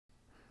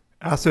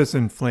Assets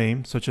in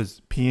Flame, such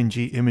as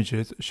PNG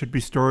images, should be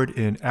stored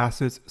in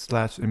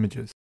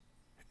assets/images.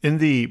 In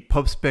the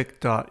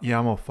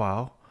pubspec.yaml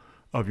file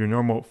of your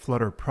normal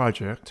Flutter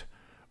project,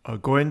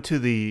 go into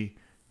the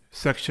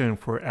section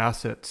for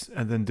assets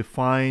and then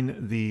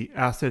define the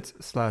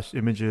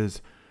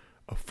assets/images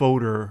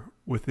folder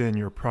within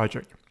your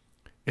project.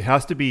 It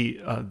has to be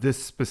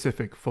this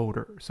specific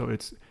folder. So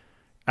it's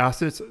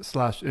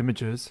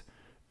assets/images,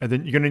 and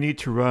then you're going to need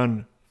to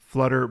run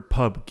flutter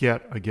pub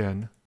get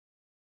again.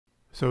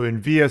 So in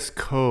VS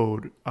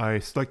Code, I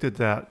selected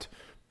that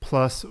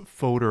plus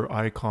folder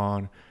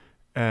icon,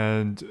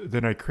 and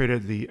then I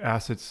created the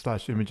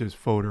assets/images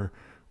folder.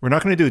 We're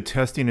not going to do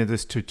testing in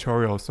this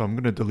tutorial, so I'm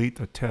going to delete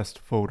the test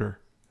folder.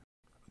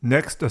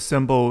 Next,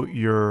 assemble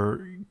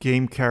your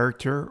game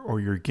character or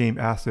your game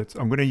assets.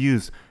 I'm going to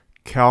use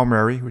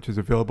Calmary, which is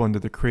available under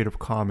the Creative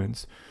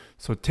Commons.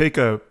 So take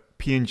a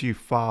PNG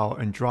file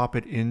and drop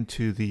it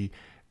into the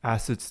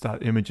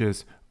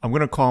assets.images. I'm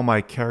going to call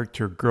my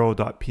character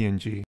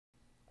girl.png.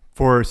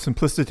 For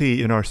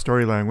simplicity in our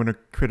storyline, I'm going to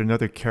create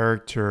another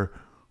character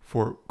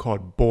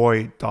called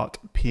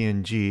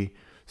boy.png.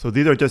 So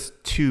these are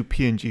just two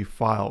PNG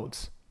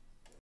files.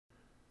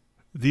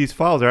 These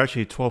files are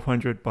actually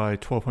 1200 by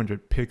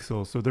 1200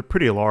 pixels, so they're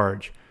pretty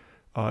large.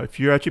 If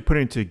you're actually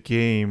putting it into a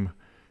game,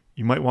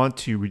 you might want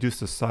to reduce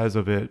the size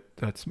of it.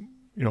 That's,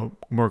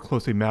 more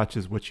closely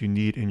matches what you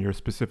need in your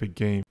specific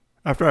game.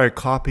 After I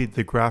copied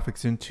the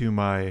graphics into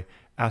my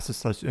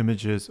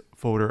assets/images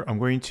folder, I'm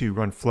going to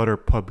run flutter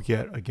pub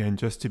get again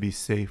just to be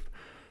safe.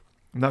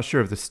 I'm not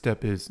sure if this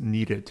step is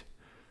needed.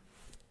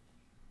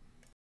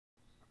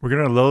 We're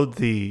going to load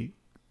the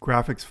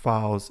graphics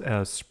files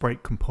as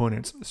sprite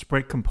components.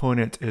 Sprite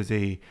component is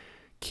a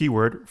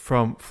keyword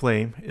from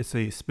Flame. It's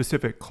a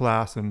specific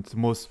class, and it's the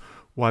most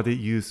widely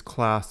used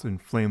class in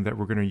Flame that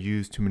we're going to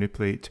use to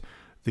manipulate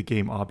the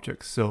game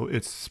objects. So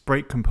its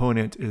sprite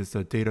component is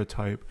a data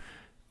type.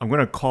 I'm going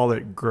to call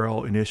it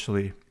girl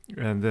initially,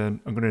 and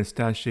then I'm going to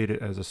instantiate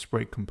it as a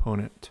sprite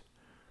component.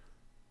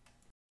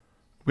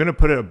 I'm going to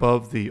put it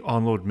above the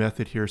onload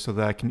method here so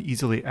that I can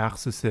easily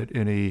access it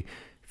in a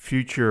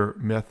future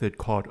method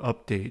called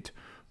update.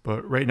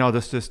 But right now,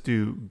 let's just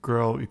do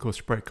girl equals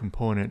sprite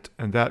component,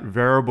 and that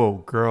variable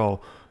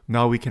girl,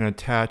 now we can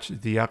attach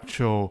the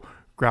actual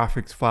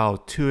graphics file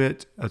to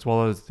it as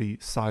well as the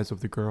size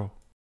of the girl.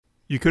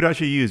 You could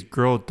actually use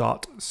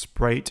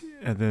girl.sprite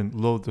and then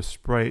load the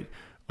sprite.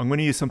 I'm going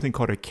to use something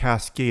called a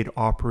cascade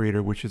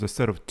operator, which is a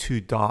set of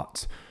two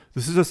dots.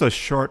 This is just a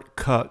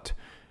shortcut.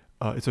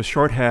 It's a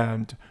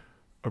shorthand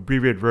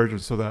abbreviated version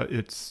so that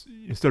it's,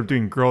 instead of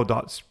doing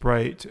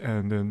girl.sprite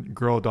and then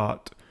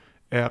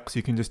girl.x,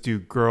 you can just do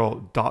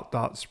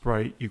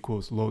girl.sprite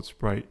equals load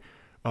sprite.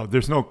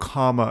 There's no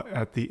comma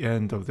at the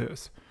end of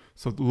this.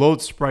 So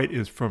load sprite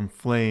is from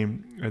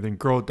Flame, and then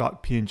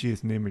girl.png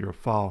is the name of your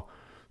file.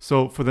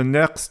 So for the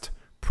next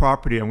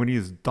property, I'm going to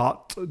use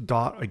dot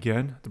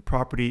again. The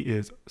property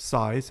is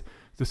size.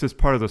 This is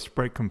part of the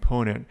sprite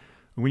component.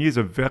 I'm going to use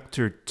a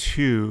vector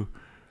 2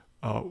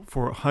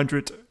 for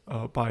 100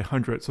 by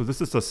 100. So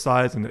this is the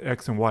size and the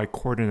x and y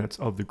coordinates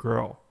of the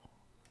girl.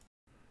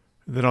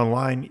 Then on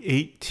line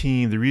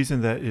 18, the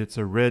reason that it's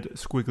a red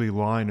squiggly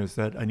line is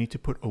that I need to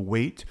put a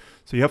wait.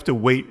 So you have to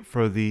wait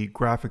for the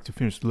graphic to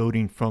finish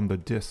loading from the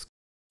disk.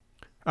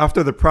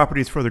 After the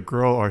properties for the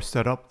girl are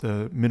set up,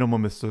 the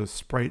minimum is the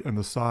sprite and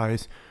the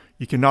size,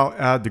 you can now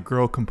add the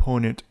girl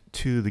component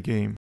to the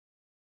game.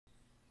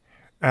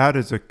 Add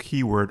is a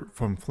keyword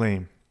from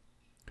Flame.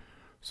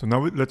 So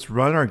now let's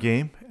run our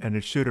game, and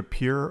it should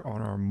appear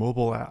on our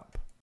mobile app.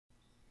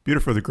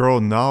 Beautiful, the girl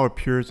now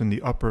appears in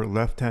the upper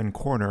left-hand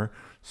corner.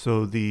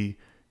 So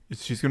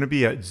she's going to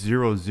be at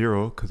 0,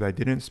 0 because I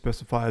didn't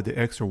specify the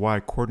x or y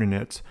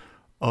coordinates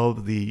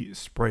of the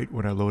sprite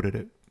when I loaded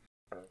it.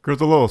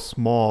 Girl's a little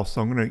small,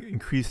 so I'm going to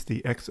increase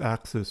the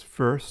x-axis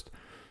first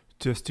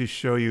just to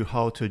show you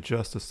how to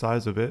adjust the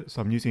size of it.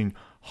 So I'm using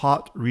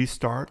hot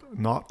restart,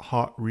 not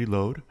hot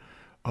reload.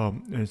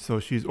 And so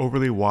she's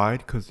overly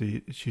wide because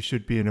she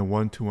should be in a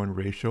 1-to-1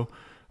 ratio.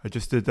 I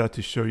just did that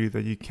to show you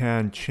that you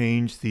can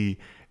change the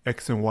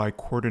x and y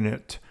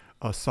coordinate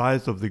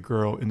size of the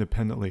girl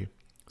independently.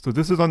 So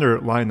this is under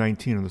line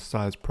 19 of the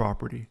size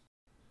property.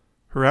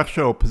 Her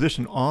actual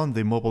position on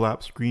the mobile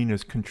app screen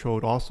is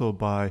controlled also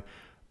by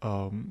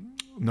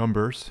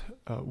numbers.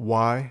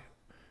 Y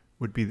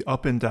would be the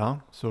up and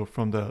down. So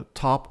from the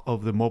top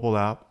of the mobile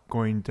app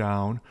going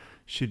down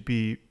should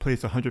be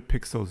placed 100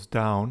 pixels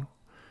down.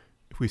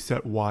 If we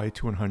set Y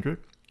to 100,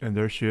 and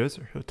there she is.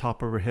 The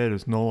top of her head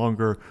is no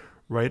longer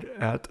right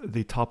at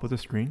the top of the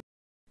screen.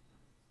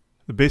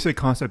 The basic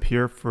concept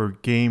here for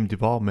game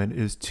development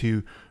is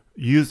to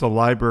use the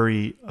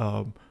library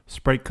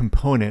sprite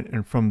component,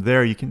 and from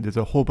there there's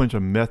a whole bunch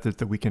of methods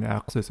that we can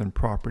access and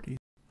properties.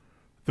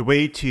 The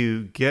way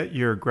to get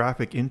your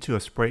graphic into a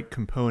sprite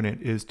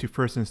component is to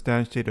first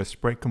instantiate a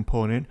sprite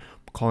component,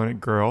 calling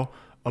it girl,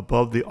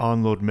 above the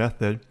onload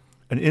method.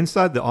 And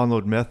inside the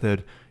onload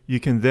method, you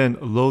can then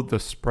load the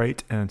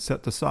sprite and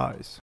set the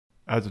size.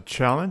 As a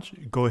challenge,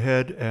 go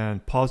ahead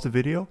and pause the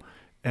video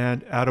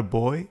and add a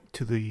boy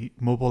to the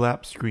mobile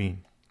app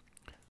screen.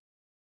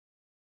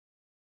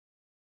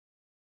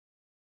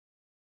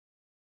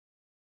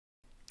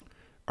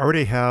 I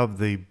already have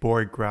the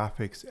boy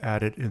graphics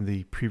added in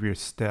the previous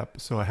step.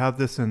 So I have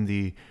this in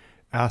the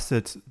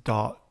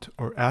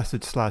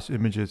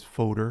assets/images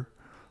folder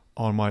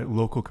on my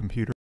local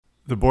computer.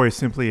 The boy is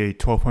simply a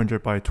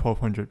 1200 by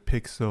 1200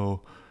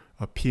 pixel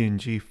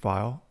PNG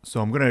file.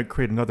 So I'm going to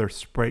create another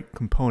sprite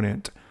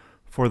component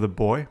for the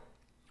boy.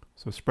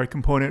 So sprite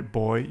component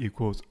boy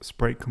equals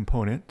sprite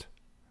component.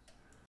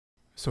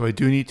 So I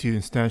do need to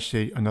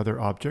instantiate another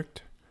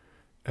object,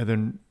 and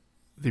then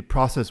the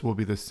process will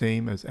be the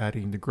same as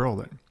adding the girl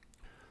then.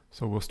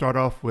 So we'll start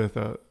off with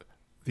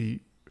the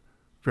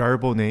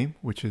variable name,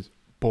 which is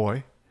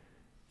boy,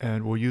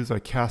 and we'll use a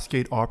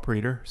cascade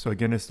operator. So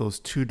again, it's those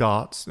two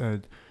dots,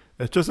 and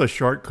it's just a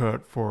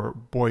shortcut for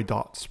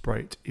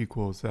boy.sprite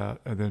equals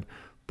that, and then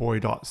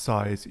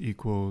boy.size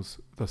equals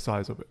the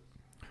size of it.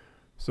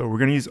 So we're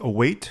going to use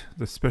await,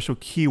 the special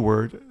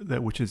keyword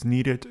which is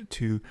needed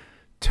to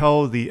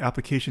tell the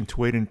application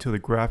to wait until the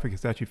graphic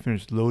is actually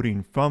finished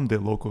loading from the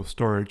local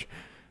storage.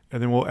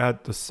 And then we'll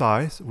add the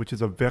size, which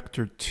is a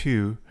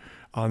vector2.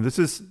 This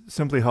is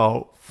simply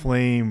how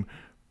Flame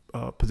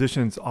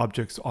positions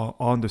objects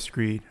on the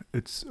screen.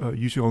 It's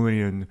usually only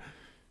in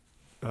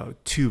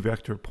 2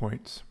 vector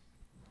points.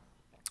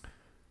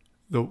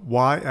 The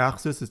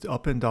y-axis is the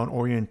up and down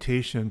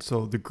orientation.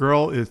 So the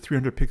girl is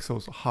 300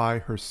 pixels high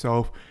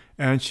herself,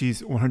 and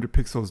she's 100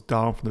 pixels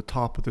down from the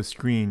top of the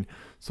screen.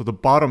 So the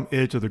bottom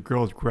edge of the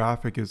girl's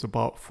graphic is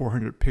about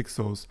 400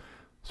 pixels.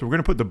 So we're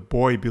going to put the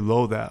boy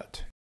below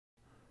that.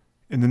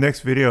 In the next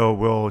video,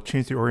 we'll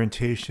change the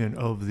orientation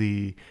of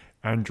the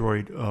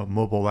Android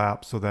mobile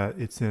app so that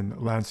it's in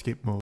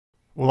landscape mode.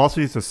 We'll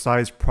also use the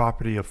size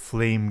property of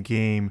Flame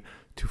Game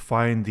to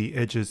find the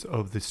edges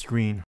of the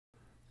screen,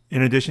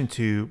 in addition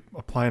to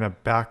applying a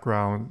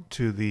background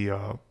to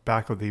the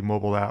back of the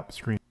mobile app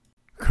screen.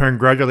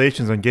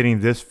 Congratulations on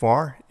getting this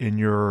far in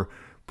your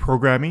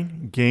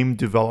programming game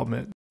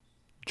development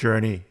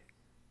journey.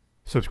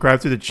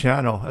 Subscribe to the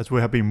channel, as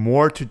we're having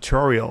more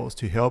tutorials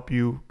to help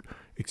you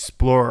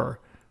explore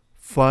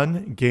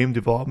fun game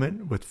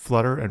development with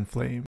Flutter and Flame.